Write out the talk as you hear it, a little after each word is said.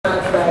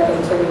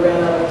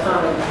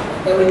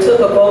And we took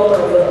a vote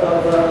of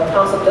the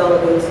House of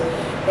Delegates,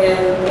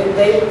 and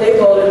they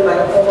voted by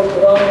an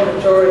overwhelming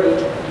majority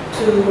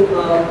to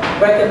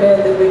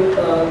recommend that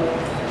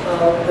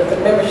that the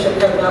membership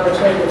have an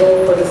opportunity to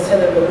vote for this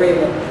tentative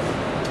agreement.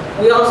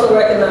 We also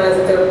recognize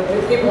that there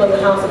are people in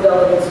the House of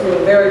Delegates who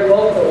are very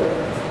vocal,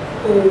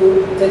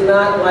 who did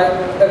not like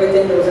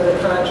everything that was in the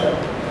contract.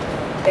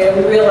 And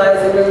we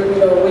realized that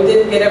we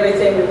didn't get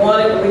everything we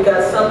wanted, but we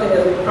got something,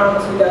 as we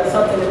promised, we got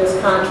something in this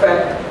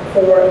contract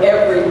for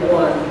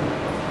everyone.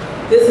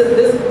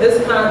 This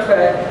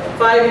contract,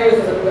 5 years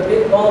is a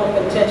big bone of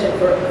contention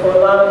for a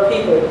lot of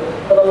people,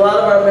 but a lot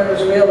of our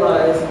members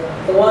realize,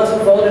 the ones who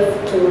voted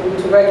to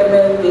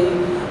recommend the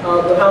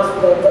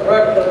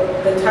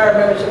entire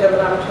membership have an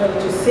opportunity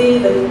to see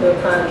the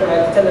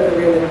contract, tentative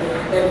agreement,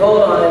 and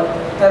vote on it,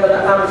 have an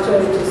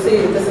opportunity to see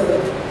that this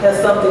has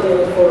something in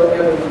it for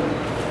everyone.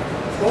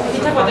 Can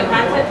you talk about the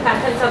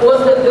contents of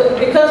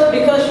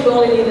because you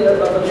only needed a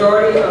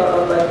majority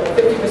of like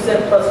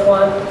 50% plus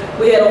one,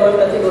 we had over,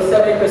 I think it was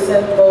 70%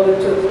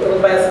 voted it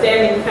was by a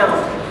standing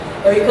count.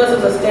 And because it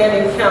was a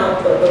standing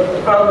count,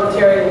 the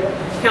parliamentarian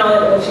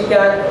counted when she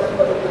got,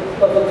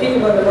 of the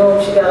people in the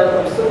room, she got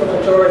a super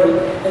majority.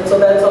 And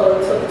so that's all it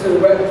took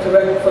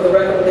for the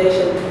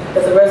recommendation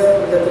that the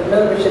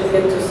membership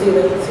get to see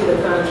the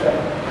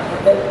contract.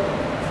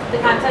 The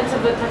contents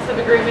of the tentative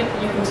agreement?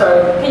 I'm sorry?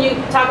 Can you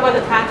talk about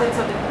the contents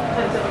of the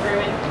tentative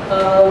agreement?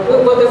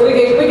 We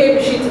gave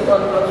you sheets of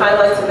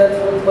highlights, and that's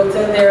what's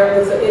in there.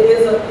 It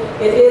is a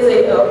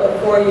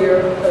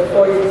 4-year,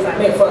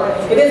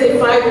 it is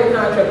a 5-year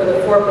contract with a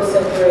 4%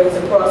 raise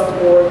across the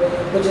board,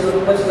 which is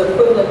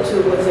equivalent to,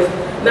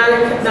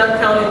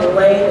 not counting the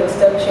lane and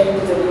step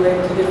changes that we were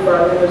able to do for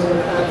our members in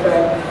the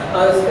contract.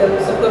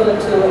 It's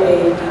equivalent to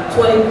a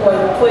 20.1%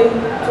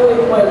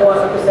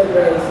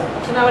 raise.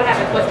 So now what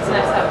happens? What's the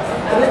next step?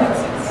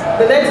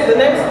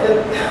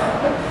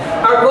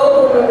 Our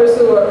vocal members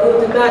who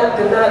did not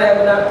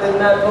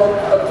vote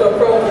to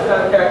approve the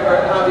contract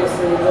are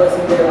obviously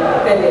voicing their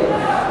opinion.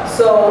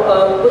 So,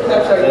 I'm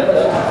sorry, your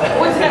question.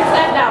 What's the next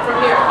step now from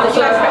here? I'm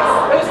sorry.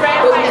 It was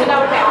ratified, so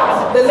now what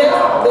happens? The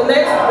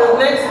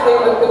next thing,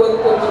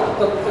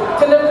 the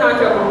tentative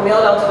contract will be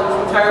mailed out to the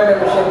entire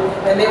membership,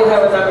 and they will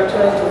have an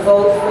opportunity to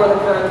vote for the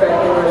contract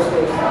in their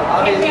states.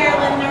 In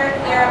Maryland,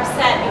 they're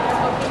upset because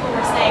what people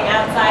were saying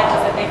outside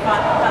was that they thought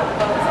the vote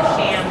was a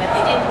sham, that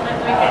they didn't, let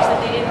me finish, that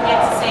they didn't get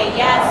to say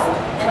yes,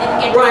 and didn't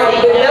get to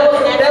say no,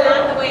 and that's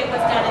not the way it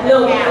was done in the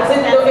past.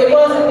 No, it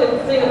wasn't. The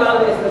thing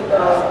about it is that the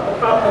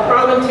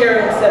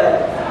parliamentarian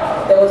said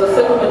there was a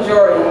simple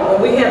majority. When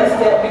we had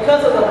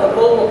because of the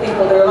vocal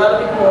people, there are a lot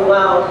of people who are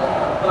loud.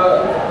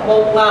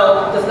 Vote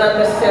loud does not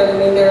necessarily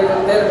mean they're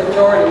the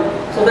majority.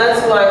 So that's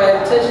why I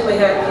intentionally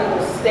had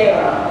people stand.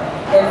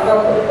 And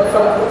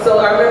so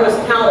our members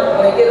counted.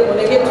 When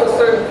they get to a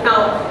certain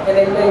count and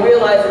they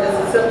realize that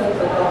it's a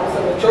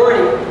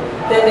majority,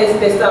 then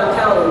they stop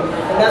counting.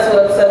 And that's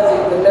what upsets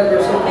the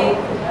members who They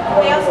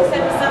also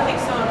said with something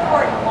so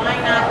important, why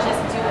not just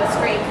do a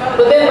straight vote?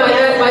 But then by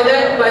that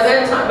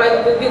time,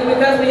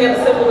 because we had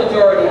a simple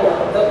majority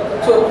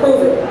to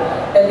approve it,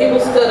 and people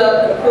stood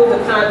up and approved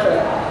the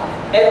contract,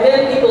 and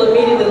then people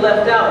immediately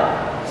left out.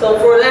 So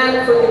it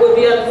would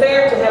be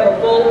unfair to have a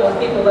vote when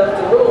people left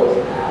the room.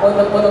 When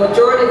the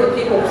majority of the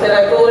people said,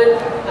 I voted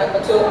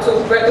to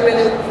recommend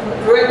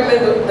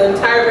the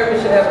entire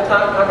membership have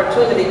an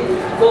opportunity to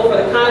vote for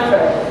the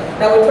contract.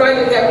 Now we tried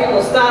to have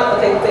people stop,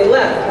 but they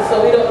left. And so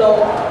we don't know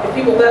if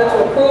people left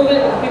to approve it,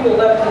 if people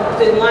left and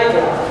didn't like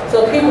it.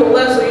 So people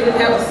left so you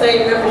didn't have the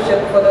same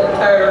membership for the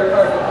entire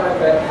part of the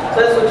contract. So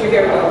that's what you're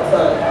hearing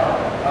outside.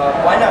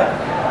 Why not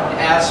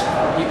ask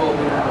people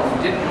who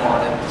didn't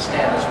want it to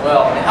stand as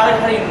well? I mean, how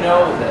do you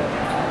know that?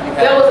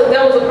 That was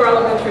a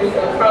parliamentary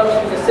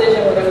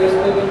decision.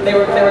 When they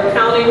were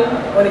counting.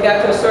 When it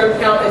got to a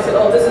certain count, they said,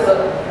 "Oh, this is an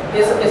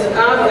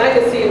obvious." I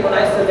could see it when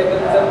I stood there,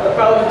 but the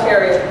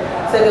parliamentarian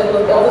said that,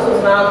 "Oh, this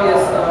was an obvious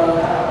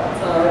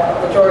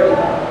majority."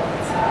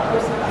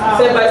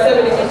 Said by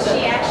 70%.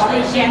 She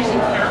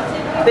actually counted.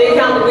 They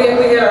counted.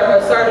 We had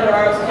our sergeant at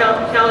arms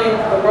counting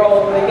the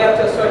roll. When they got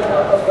to a certain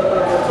of the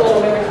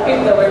total members,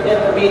 people that were in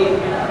the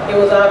meeting, it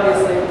was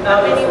obviously.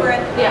 How many were?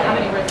 Yeah, how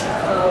many were?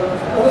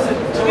 What was it?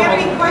 Do you have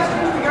any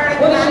questions regarding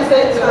What did she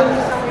say? How many?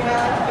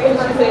 What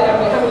did she say? I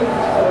mean, how many?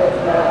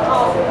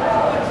 Oh,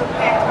 it was a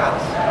packed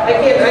house. It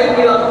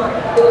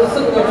was a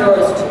super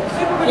majority.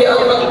 Yeah,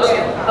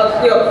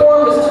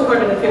 quorum was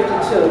 252,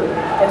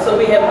 and so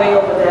we had way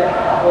over that.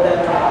 We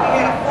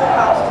had a full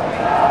house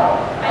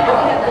tonight. I know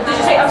we had the. Did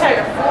you say? I'm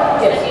sorry.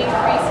 Yes.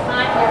 Increase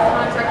 5-year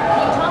contract. Can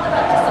you talk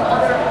about just some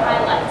other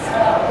highlights?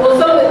 Well,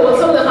 some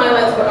of the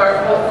highlights are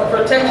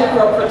protection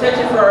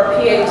for our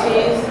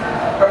PATs,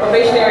 our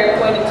probationary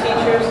appointed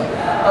teachers.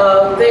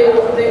 They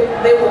will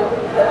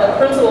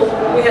principal.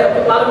 We had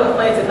a lot of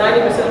complaints that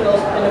 90% of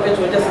those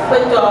individuals just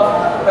clicked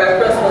off by a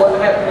principal. The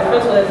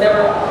principal had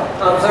never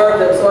observed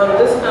them. So under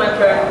this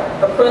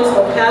contract, a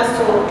principal has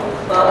to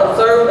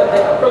observe.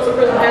 A person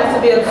has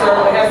to be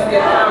observed. There has to be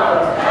a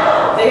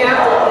conference. They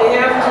have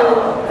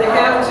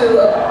to.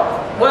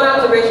 One out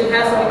observation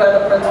has to be by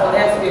the principal, it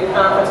has to be a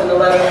conference and a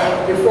letter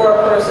before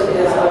a person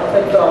is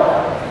picked off.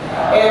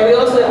 And we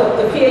also have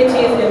the PATs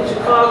in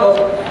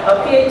Chicago.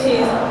 PATs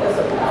is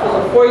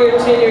a 4-year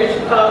tenure in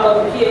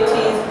Chicago. The PATs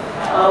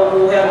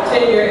will have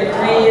tenure in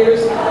 3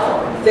 years.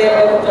 They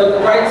have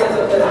the rights as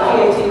a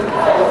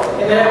PAT